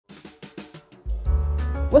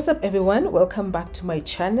What's up everyone, welcome back to my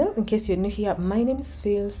channel. In case you're new here, my name is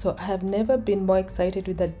Phil. So I have never been more excited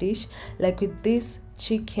with a dish like with this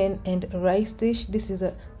chicken and rice dish. This is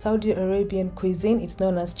a Saudi Arabian cuisine. It's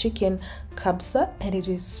known as chicken kabsa and it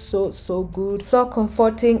is so good, so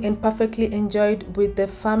comforting and perfectly enjoyed with the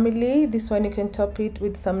family. This one you can top it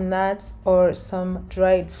with some nuts or some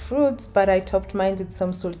dried fruits, but I topped mine with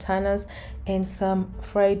some sultanas and some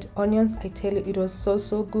fried onions. I tell you, it was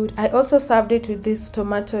so good. I also served it with this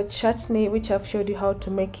tomato chutney, which I've showed you how to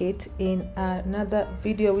make it in another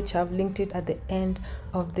video, which I've linked it at the end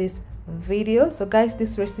of this video. So guys,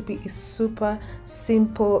 this recipe is super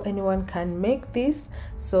simple, anyone can make this.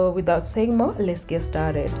 So without saying more, let's get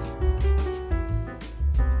started.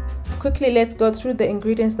 Quickly, let's go through the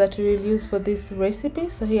ingredients that we will use for this recipe.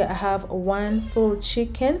 So here I have one full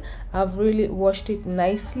chicken. I've really washed it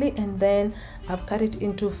nicely and then I've cut it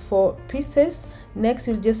into 4 pieces. Next,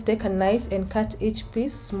 you'll just take a knife and cut each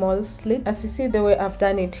piece small slits, as you see the way I've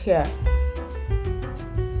done it here.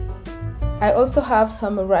 I also have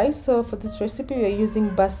some rice. So for this recipe, we are using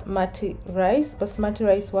basmati rice. Basmati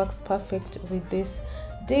rice works perfect with this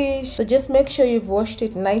dish. So just make sure you've washed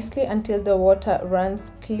it nicely until the water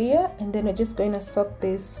runs clear, and then we're just going to soak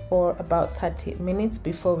this for about 30 minutes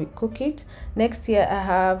before we cook it. Next, here I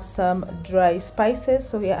have some dry spices.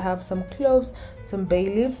 So here I have some cloves, some bay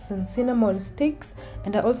leaves, some cinnamon sticks,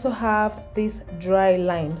 and I also have these dry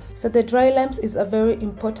limes. So the dry limes is a very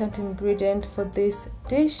important ingredient for this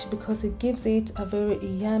dish because it gives it a very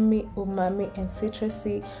yummy, umami and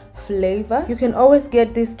citrusy flavor. You can always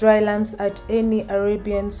get these dry limes at any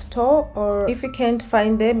Arabian store, or if you can't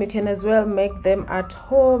find them, you can as well make them at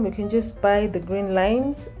home. You can just buy the green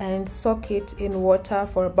limes and soak it in water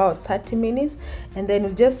for about 30 minutes, and then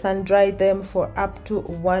you just sun dry them for up to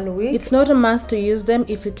 1 week. It's not a must to use them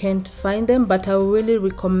if you can't find them, but I really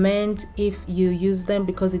recommend if you use them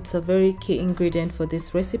because it's a very key ingredient for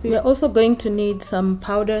this recipe. We're also going to need some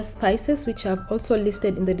powder spices, which I've also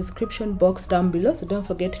listed in the description box down below, so don't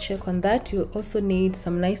forget to check on that. You'll also need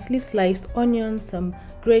some nicely sliced onions, some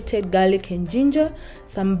grated garlic and ginger,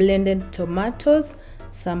 some blended tomatoes,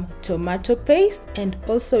 some tomato paste, and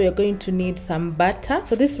also we're going to need some butter.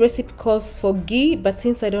 So this recipe calls for ghee, but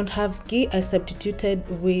since I don't have ghee, I substituted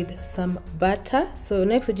with some butter. So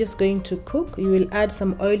next, we're just going to cook. You will add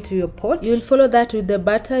some oil to your pot. You will follow that with the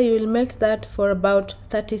butter. You will melt that for about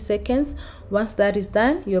 30 seconds. Once that is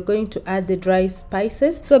done, you're going to add the dry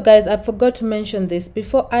spices. So guys, I forgot to mention this.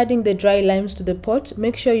 Before adding the dry limes to the pot,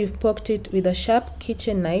 make sure you've poked it with a sharp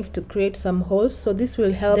kitchen knife to create some holes. So this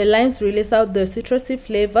will help the limes release out the citrusy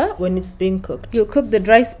flavor when it's being cooked. You'll cook the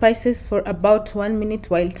dry spices for about 1 minute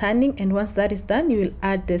while turning, and once that is done, you will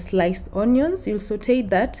add the sliced onions. You'll saute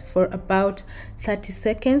that for about 30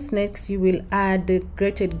 seconds. Next, you will add the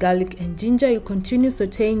grated garlic and ginger. You'll continue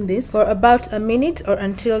sauteing this for about a minute or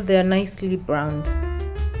until they are nicely browned.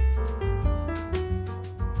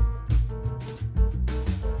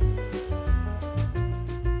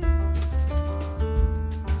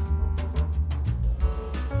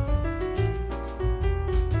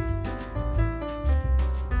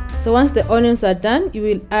 So once the onions are done, you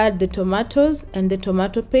will add the tomatoes and the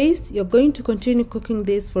tomato paste. You're going to continue cooking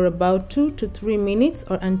this for about 2 to 3 minutes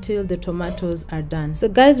or until the tomatoes are done. So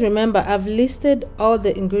guys, remember, I've listed all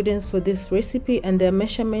the ingredients for this recipe and their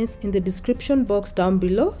measurements in the description box down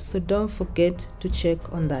below, so don't forget to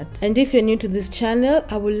check on that. And if you're new to this channel,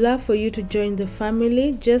 I would love for you to join the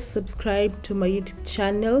family. Just subscribe to my YouTube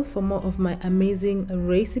channel for more of my amazing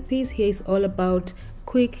recipes. Here is all about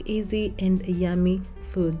quick, easy and yummy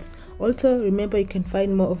foods. Also remember, you can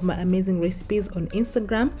find more of my amazing recipes on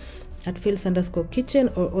Instagram at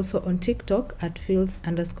Phils_kitchen, or also on TikTok at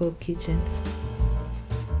Phils_kitchen.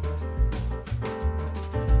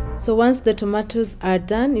 So once the tomatoes are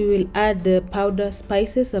done, you will add the powder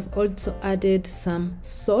spices. I've also added some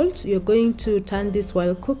salt. You're going to turn this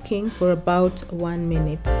while cooking for about 1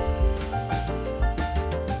 minute.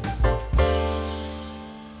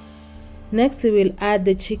 Next, we will add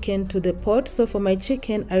the chicken to the pot. So for my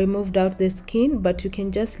chicken, I removed out the skin, but you can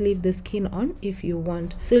just leave the skin on if you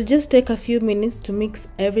want. So it'll just take a few minutes to mix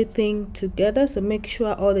everything together. So make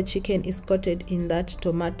sure all the chicken is coated in that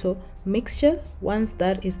tomato mixture. Once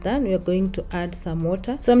that is done, we are going to add some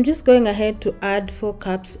water. So I'm just going ahead to add 4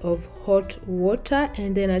 cups of hot water,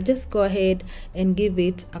 and then I'll just go ahead and give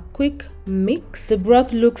it a quick mix. The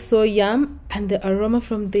broth looks so yum and the aroma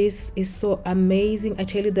from this is so amazing. I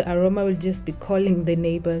tell you, the aroma will just be calling the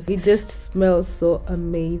neighbors. It just smells so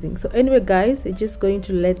amazing. So anyway guys, you're just going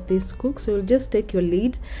to let this cook. So you'll just take your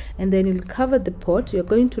lid and then you'll cover the pot. You're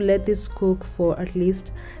going to let this cook for at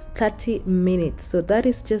least 30 minutes. So that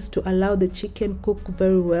is just to allow the chicken cook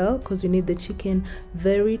very well, because we need the chicken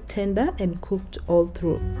very tender and cooked all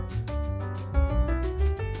through.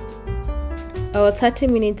 Our 30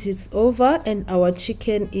 minutes is over and our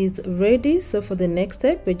chicken is ready. So for the next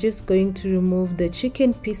step, we're just going to remove the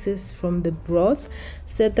chicken pieces from the broth,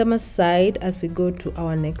 set them aside as we go to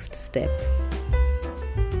our next step.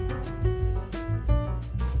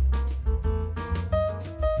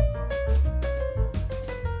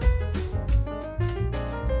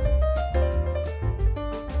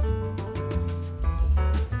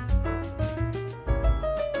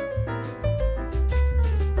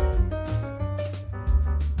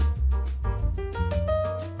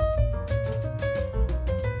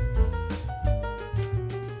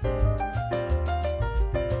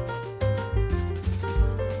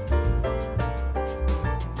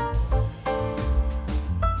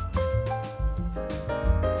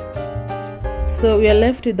 So we are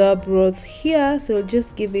left with our broth here, so we'll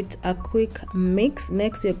just give it a quick mix.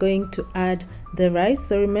 Next we're going to add the rice.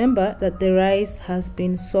 So remember that the rice has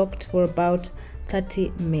been soaked for about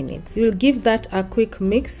 30 minutes. We'll give that a quick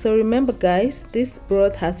mix. So remember guys, this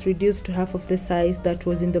broth has reduced to half of the size that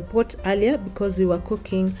was in the pot earlier because we were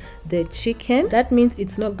cooking the chicken. That means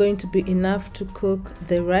it's not going to be enough to cook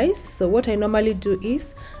the rice. So what I normally do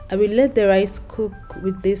is I will let the rice cook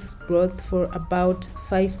with this broth for about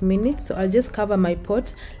 5 minutes. So I'll just cover my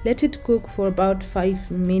pot, let it cook for about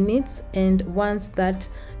 5 minutes, and once that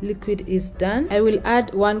liquid is done, I will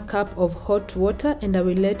add 1 cup of hot water and I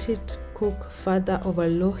will let it cook further over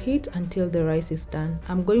low heat until the rice is done.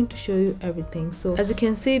 I'm going to show you everything. So as you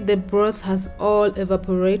can see, the broth has all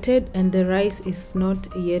evaporated and the rice is not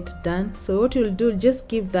yet done. So what you'll do, just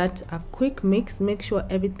give that a quick mix, make sure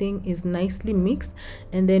everything is nicely mixed,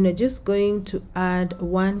 and then you're just going to add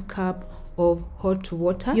 1 cup of hot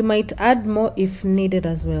water. You might add more if needed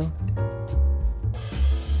as well.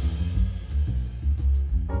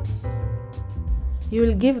 You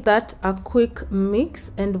will give that a quick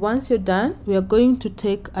mix, and once you're done, we are going to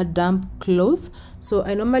take a damp cloth. So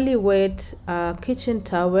I normally wet a kitchen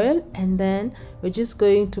towel and then we're just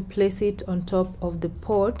going to place it on top of the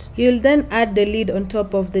pot. You'll then add the lid on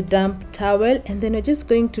top of the damp towel, and then we're just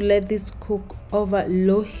going to let this cook over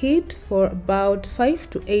low heat for about 5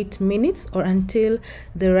 to 8 minutes or until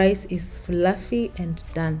the rice is fluffy and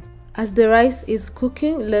done. As the rice is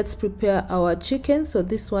cooking, let's prepare our chicken. So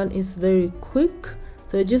this one is very quick.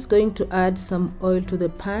 So we're just going to add some oil to the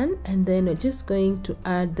pan, and then we're just going to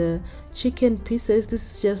add the chicken pieces.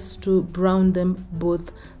 This is just to brown them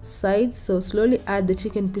both sides. So slowly add the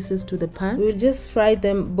chicken pieces to the pan. We'll just fry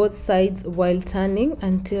them both sides while turning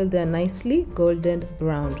until they're nicely golden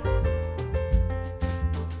browned.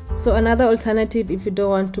 So another alternative, if you don't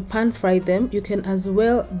want to pan fry them, you can as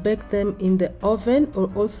well bake them in the oven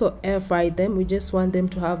or also air fry them. We just want them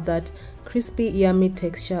to have that crispy yummy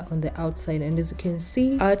texture on the outside. And as you can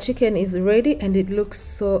see, our chicken is ready and it looks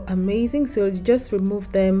so amazing. So we'll just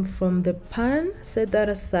remove them from the pan, set that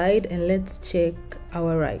aside, and let's check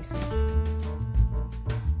our rice.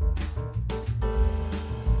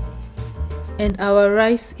 And our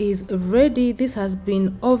rice is ready. This has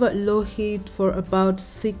been over low heat for about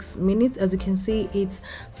 6 minutes. As you can see, it's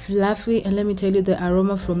fluffy, and let me tell you, the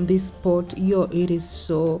aroma from this pot, it is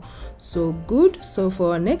so good. So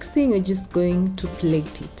for our next thing, we're just going to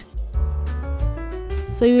plate it.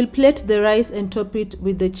 So you will plate the rice and top it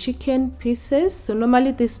with the chicken pieces. So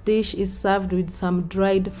normally this dish is served with some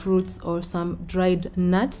dried fruits or some dried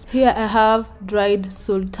nuts. Here I have dried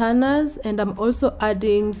sultanas, and I'm also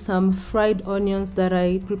adding some fried onions that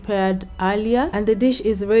I prepared earlier. And the dish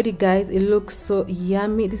is ready, guys. It looks so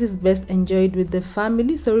yummy. This is best enjoyed with the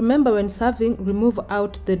family. So remember, when serving, remove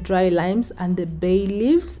out the dry limes and the bay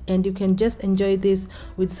leaves, and you can just enjoy this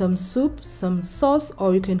with some soup, some sauce,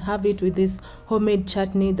 or you can have it with this homemade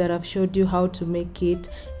chutney that I've showed you how to make it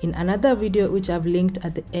in another video, which I've linked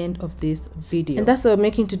at the end of this video. And that's what I'm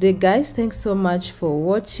making today, guys. Thanks so much for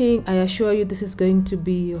watching. I assure you this is going to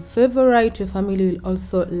be your favorite. Your family will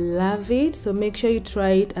also love it, so make sure you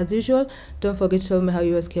try it. As usual, don't forget to tell me how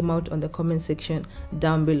yours came out on the comment section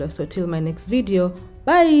down below. So till my next video,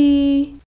 bye.